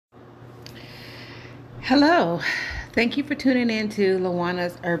Hello. Thank you for tuning in to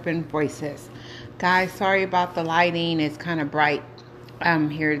Lawana's Urban Voices. Guys, sorry about the lighting. It's kind of bright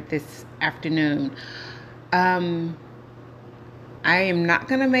here this afternoon. I am not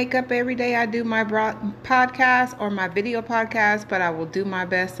going to make up every day I do my podcast or my video podcast, but I will do my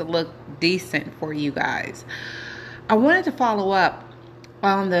best to look decent for you guys. I wanted to follow up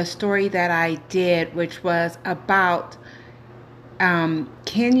on the story that I did, which was about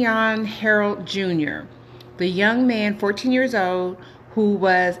Kenyon Harold Jr., the young man, 14 years old, who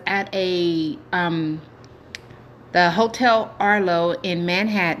was at the Hotel Arlo in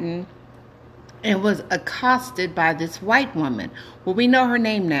Manhattan and was accosted by this white woman. Well, we know her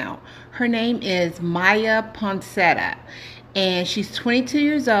name now. Her name is Maya Poncetta, and she's 22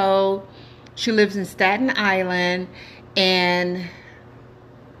 years old. She lives in Staten Island, and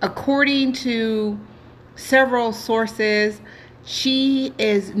according to several sources, she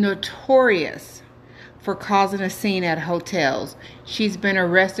is notorious for causing a scene at hotels. She's been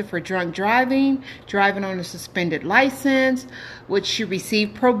arrested for drunk driving on a suspended license, which she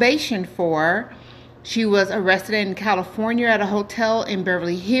received probation for. She was arrested in California at a hotel in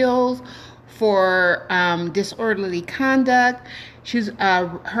Beverly Hills for disorderly conduct.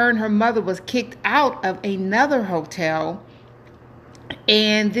 Her and her mother was kicked out of another hotel,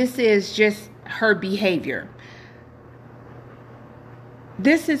 and this is just her behavior.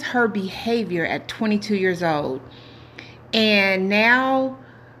 This is her behavior at 22 years old. And now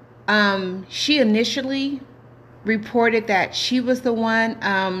she initially reported that she was the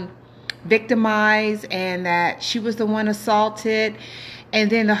one victimized and that she was the one assaulted.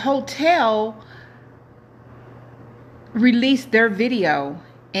 And then the hotel released their video.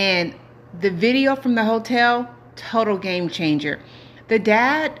 And the video from the hotel, total game changer. The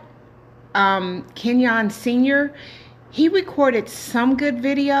dad, Kenyon Sr., he recorded some good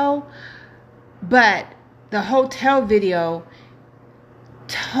video, but the hotel video,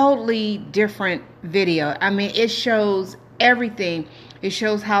 totally different video. I mean, it shows everything. It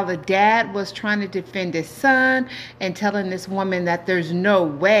shows how the dad was trying to defend his son and telling this woman that there's no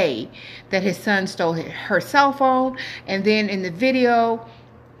way that his son stole her cell phone. And then in the video,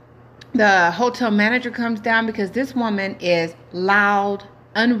 the hotel manager comes down because this woman is loud,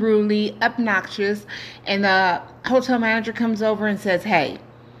 unruly, obnoxious, and the hotel manager comes over and says, hey,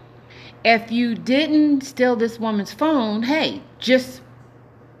 if you didn't steal this woman's phone, hey, just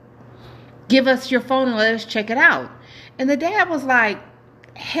give us your phone and let us check it out. And the dad was like,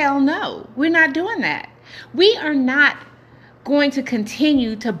 hell no, we're not doing that. We are not going to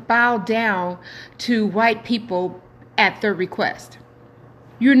continue to bow down to white people at their request.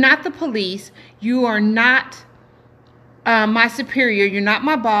 You're not the police. You are not my superior. You're not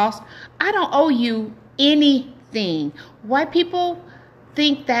my boss. I don't owe you anything. White people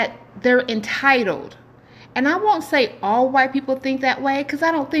think that they're entitled. And I won't say all white people think that way, because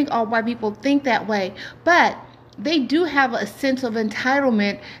I don't think all white people think that way. But they do have a sense of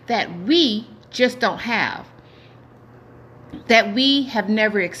entitlement that we just don't have, that we have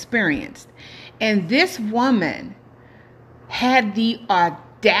never experienced. And this woman had the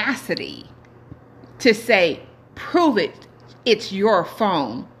audacity to say, prove it, it's your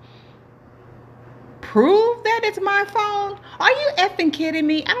phone. Prove that it's my phone? Are you effing kidding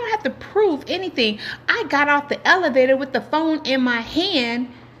me? I don't have to prove anything. I got off the elevator with the phone in my hand.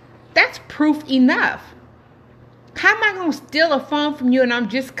 That's proof enough. How am I going to steal a phone from you and I'm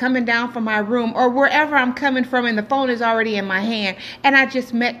just coming down from my room or wherever I'm coming from and the phone is already in my hand and I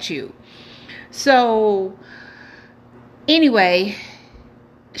just met you? So anyway,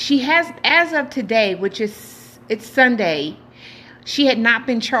 she has, as of today, which is, it's Sunday, she had not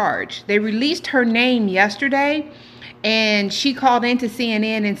been charged. They released her name yesterday, and she called into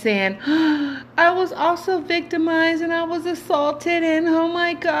CNN and saying, I was also victimized and I was assaulted, and oh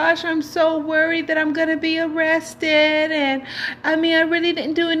my gosh, I'm so worried that I'm going to be arrested, and I mean, I really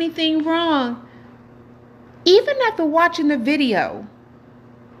didn't do anything wrong. Even after watching the video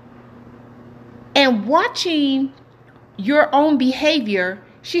and watching your own behavior,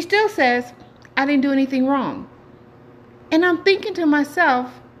 she still says, I didn't do anything wrong. And I'm thinking to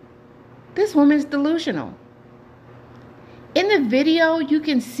myself, this woman's delusional. In the video, you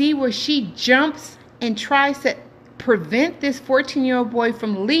can see where she jumps and tries to prevent this 14-year-old boy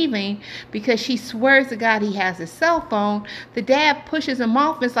from leaving because she swears to God he has his cell phone. The dad pushes him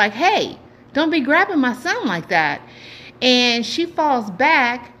off and is like, hey, don't be grabbing my son like that. And she falls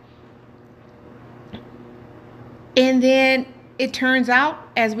back. And then it turns out,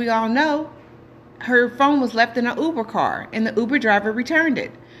 as we all know, her phone was left in an Uber car and the Uber driver returned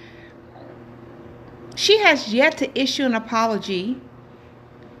it. She has yet to issue an apology.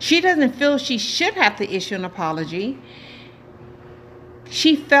 She doesn't feel she should have to issue an apology.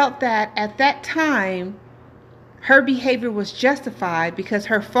 She felt that at that time, her behavior was justified because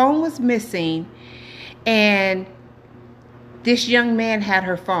her phone was missing and this young man had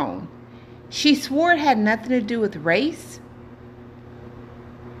her phone. She swore it had nothing to do with race.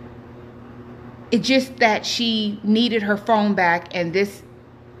 It's just that she needed her phone back and this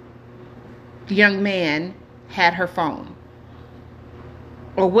young man had her phone.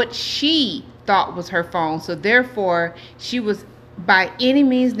 Or what she thought was her phone. So therefore, she was by any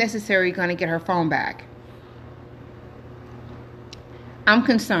means necessary going to get her phone back. I'm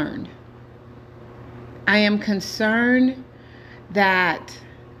concerned. I am concerned that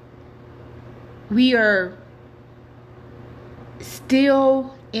we are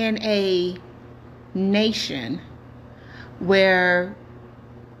still in a nation where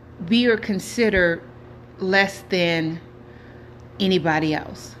we are considered less than anybody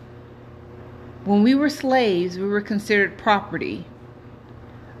else. When we were slaves, we were considered property.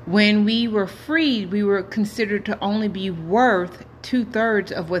 When we were freed, we were considered to only be worth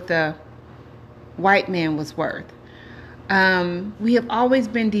 2/3 of what the white man was worth. We have always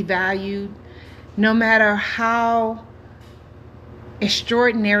been devalued, no matter how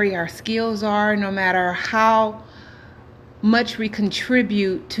extraordinary our skills are, no matter how much we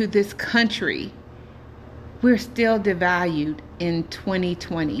contribute to this country. We're still devalued in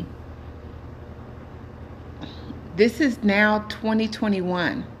 2020. This is now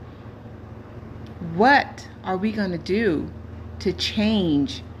 2021. What are we going to do to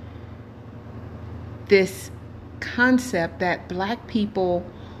change this concept that black people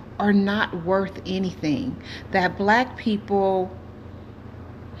are not worth anything? That black people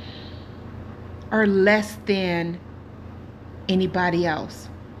are less than anybody else.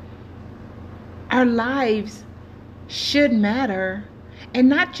 Our lives should matter, and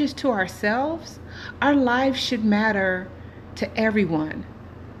not just to ourselves. Our lives should matter to everyone.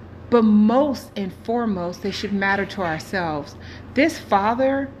 But most and foremost, they should matter to ourselves. This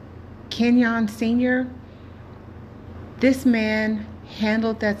father, Kenyon Sr., this man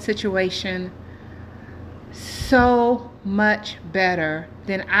handled that situation so much better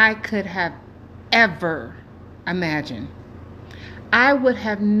than I could have ever imagined. I would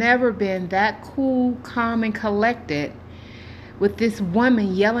have never been that cool, calm, and collected with this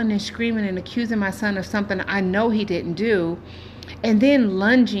woman yelling and screaming and accusing my son of something I know he didn't do, and then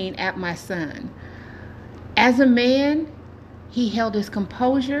lunging at my son. As a man, he held his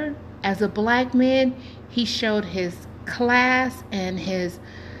composure. As a black man, he showed his class and his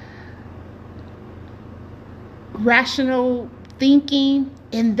rational thinking.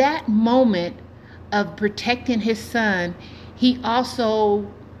 In that moment of protecting his son, he also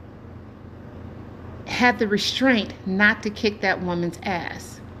had the restraint not to kick that woman's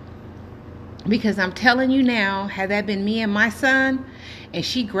ass. Because I'm telling you now, had that been me and my son, and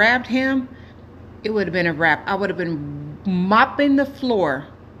she grabbed him, it would have been a wrap. I would have been mopping the floor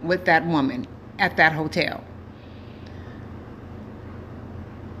with that woman at that hotel.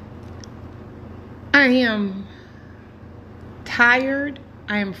 I am tired,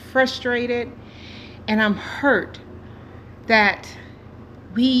 I am frustrated, and I'm hurt that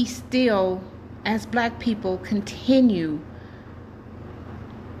we still, as black people, continue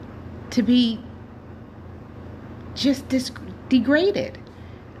to be just degraded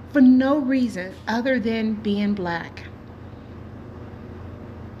for no reason other than being black.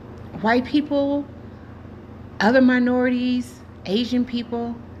 White people, other minorities, Asian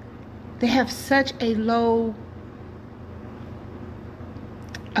people, they have such a low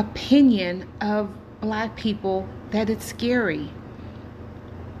opinion of black people that it's scary.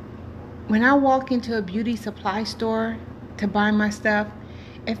 When I walk into a beauty supply store to buy my stuff,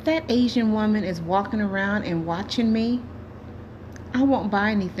 if that Asian woman is walking around and watching me, I won't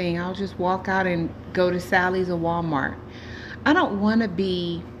buy anything. I'll just walk out and go to Sally's or Walmart. I don't want to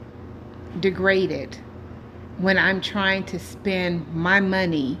be degraded when I'm trying to spend my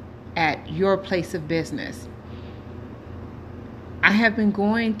money at your place of business. I have been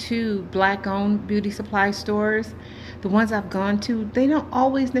going to black-owned beauty supply stores. The ones I've gone to, they don't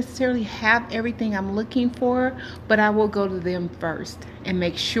always necessarily have everything I'm looking for, but I will go to them first and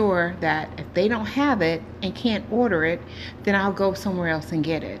make sure that if they don't have it and can't order it, then I'll go somewhere else and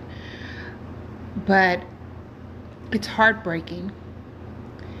get it. But it's heartbreaking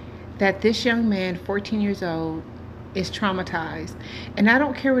that this young man, 14 years old, is traumatized. And I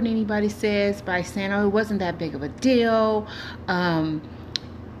don't care what anybody says by saying, oh, it wasn't that big of a deal.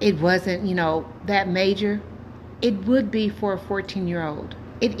 It wasn't, that major. It would be for a 14-year-old.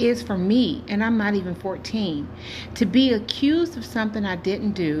 It is for me, and I'm not even 14. To be accused of something I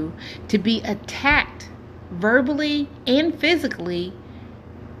didn't do, to be attacked verbally and physically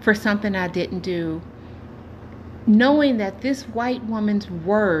for something I didn't do, knowing that this white woman's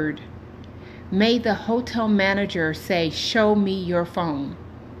word made the hotel manager say, "Show me your phone."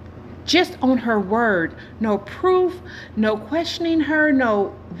 Just on her word, no proof, no questioning her,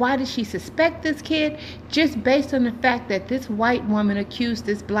 no why did she suspect this kid, just based on the fact that this white woman accused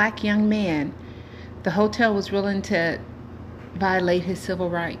this black young man. The hotel was willing to violate his civil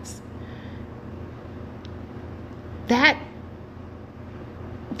rights. That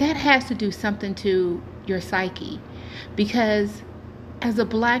has to do something to your psyche, because as a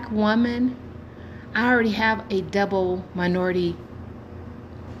black woman, I already have a double minority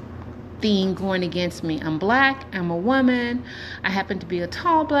thing going against me. I'm black, I'm a woman, I happen to be a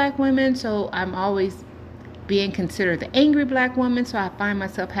tall black woman, so I'm always being considered the angry black woman, so I find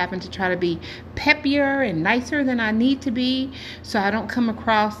myself having to try to be peppier and nicer than I need to be, so I don't come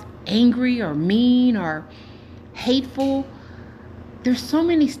across angry or mean or hateful. There's so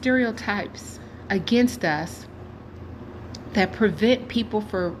many stereotypes against us that prevent people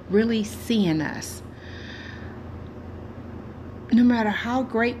from really seeing us. No matter how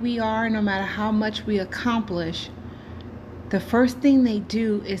great we are, no matter how much we accomplish, the first thing they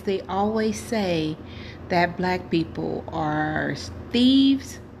do is they always say that black people are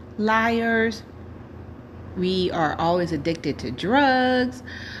thieves, liars, we are always addicted to drugs,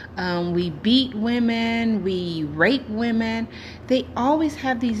 we beat women, we rape women. They always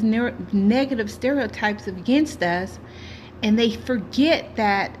have these negative stereotypes against us, and they forget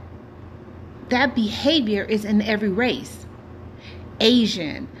that that behavior is in every race.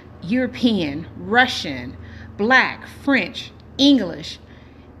 Asian, European, Russian, Black, French, English.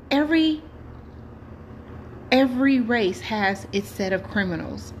 Every race has its set of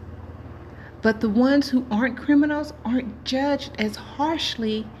criminals. But the ones who aren't criminals aren't judged as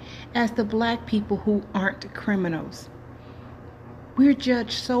harshly as the black people who aren't criminals. We're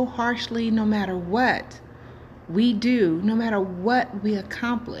judged so harshly no matter what we do, no matter what we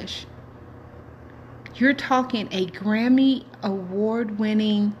accomplish. You're talking a Grammy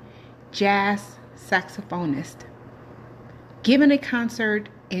award-winning jazz saxophonist giving a concert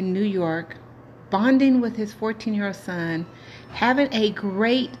in New York, bonding with his 14-year-old son, having a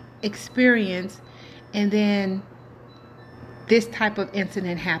great experience, and then this type of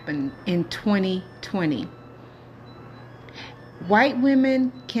incident happened in 2020. White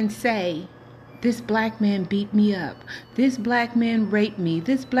women can say, this black man beat me up, this black man raped me,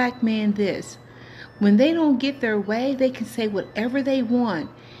 this black man this. When they don't get their way, they can say whatever they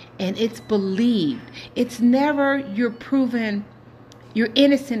want, and it's believed. It's never you're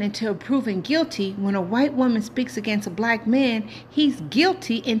innocent until proven guilty. When a white woman speaks against a black man, he's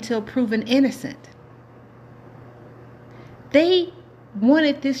guilty until proven innocent. They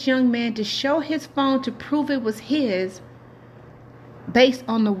wanted this young man to show his phone to prove it was his, based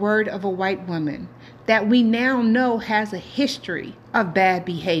on the word of a white woman that we now know has a history of bad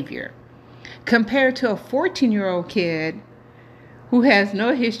behavior, compared to a 14-year-old kid who has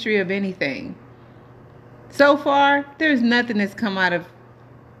no history of anything. So far, there's nothing that's come out of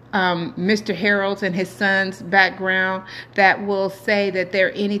Mr. Harold's and his son's background that will say that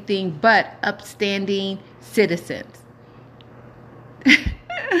they're anything but upstanding citizens.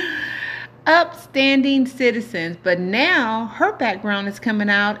 Upstanding citizens. But now her background is coming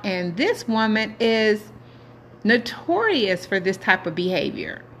out, and this woman is notorious for this type of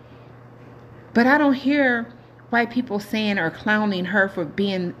behavior. But I don't hear white people saying or clowning her for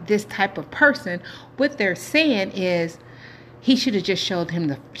being this type of person. What they're saying is he should have just showed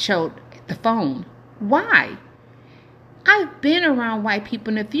the phone. Why? I've been around white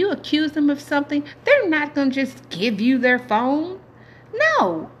people, and if you accuse them of something, they're not going to just give you their phone.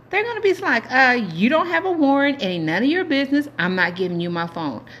 No, they're going to be like, you don't have a warrant, it ain't none of your business, I'm not giving you my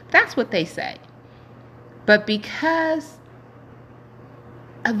phone. That's what they say. But because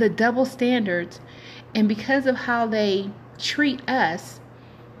of the double standards and because of how they treat us,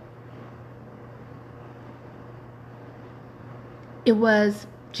 it was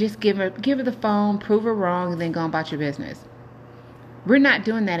just give her the phone, prove her wrong, and then go about your business. We're not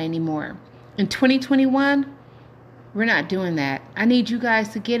doing that anymore. In 2021, we're not doing that. I need you guys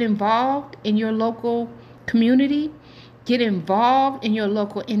to get involved in your local community, get involved in your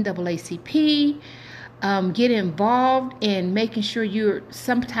local NAACP, get involved in making sure you're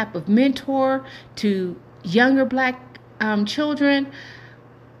some type of mentor to younger black children.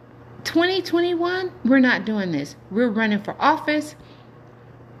 2021, we're not doing this. We're running for office.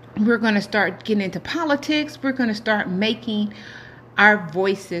 We're going to start getting into politics. We're going to start making our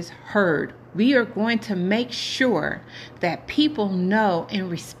voices heard. We are going to make sure that people know and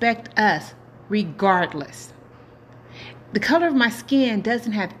respect us regardless. The color of my skin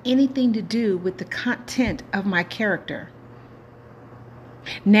doesn't have anything to do with the content of my character.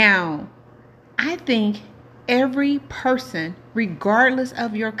 Now, I think every person, regardless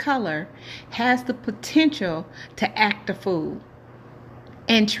of your color, has the potential to act a fool.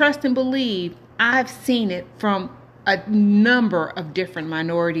 And trust and believe, I've seen it from a number of different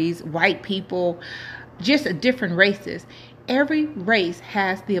minorities, white people, just different races. Every race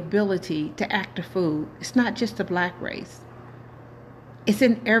has the ability to act a fool. It's not just a black race. It's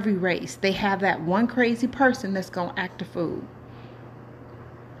in every race. They have that one crazy person that's going to act a fool.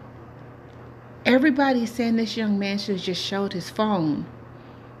 Everybody's saying this young man should have just showed his phone.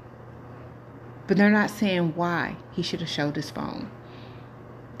 But they're not saying why he should have showed his phone.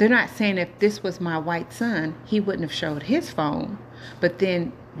 They're not saying if this was my white son, he wouldn't have showed his phone. But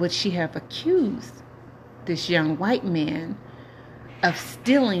then would she have accused this young white man of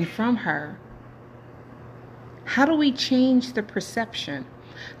stealing from her? How do we change the perception?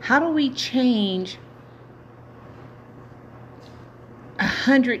 How do we change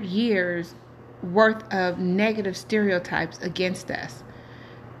 100 years worth of negative stereotypes against us?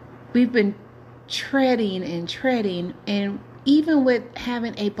 We've been treading, and even with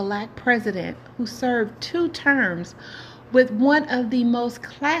having a black president who served 2 terms with one of the most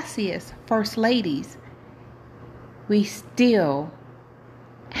classiest first ladies, we still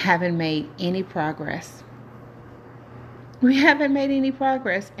haven't made any progress. We haven't made any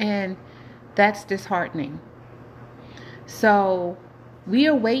progress, and that's disheartening. So we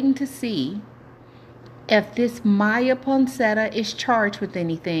are waiting to see if this Maya Poncetta is charged with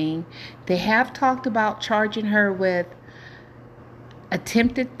anything. They have talked about charging her with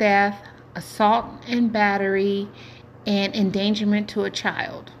attempted theft, assault and battery, and endangerment to a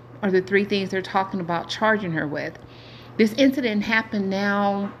child are the 3 things they're talking about charging her with. This incident happened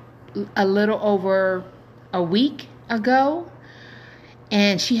now a little over a week ago,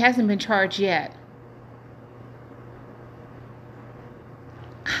 and she hasn't been charged yet.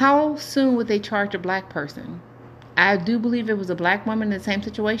 How soon would they charge a black person? I do believe it was a black woman in the same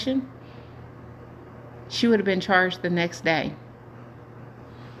situation. She would have been charged the next day.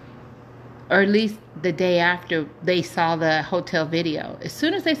 Or at least the day after they saw the hotel video. As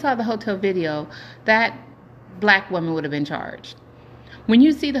soon as they saw the hotel video, that black woman would have been charged. When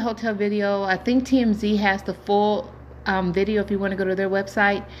you see the hotel video, I think TMZ has the full video if you want to go to their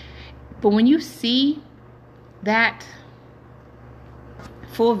website. But when you see that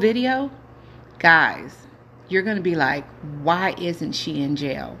full video, guys, you're going to be like, why isn't she in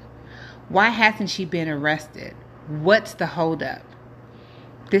jail? Why hasn't she been arrested? What's the holdup?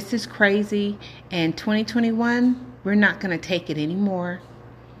 This is crazy. And 2021, we're not going to take it anymore.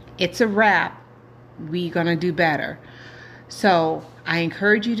 It's a wrap. We're going to do better. So I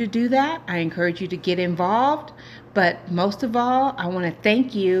encourage you to do that. I encourage you to get involved. But most of all, I want to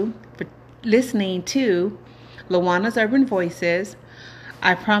thank you for listening to Lawana's Urban Voices.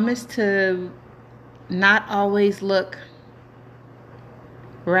 I promise to not always look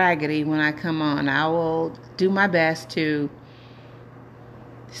raggedy when I come on. I will do my best to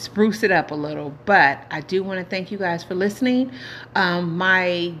spruce it up a little, but I do want to thank you guys for listening.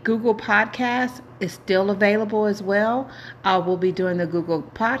 My Google podcast is still available as well. I will be doing the Google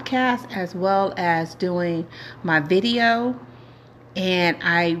podcast as well as doing my video, and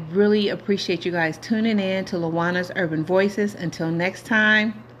I really appreciate you guys tuning in to Lawana's Urban Voices. Until next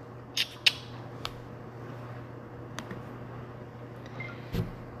time,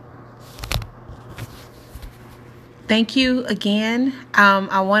 thank you again.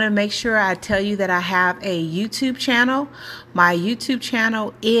 I want to make sure I tell you that I have a YouTube channel. My YouTube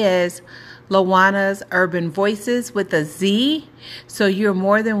channel is Lawana's Urban Voices with a Z. So you're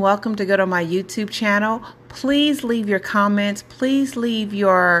more than welcome to go to my YouTube channel. Please leave your comments. Please leave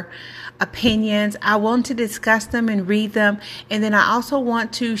your opinions. I want to discuss them and read them. And then I also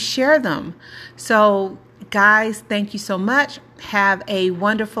want to share them. So guys, thank you so much. Have a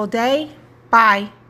wonderful day. Bye.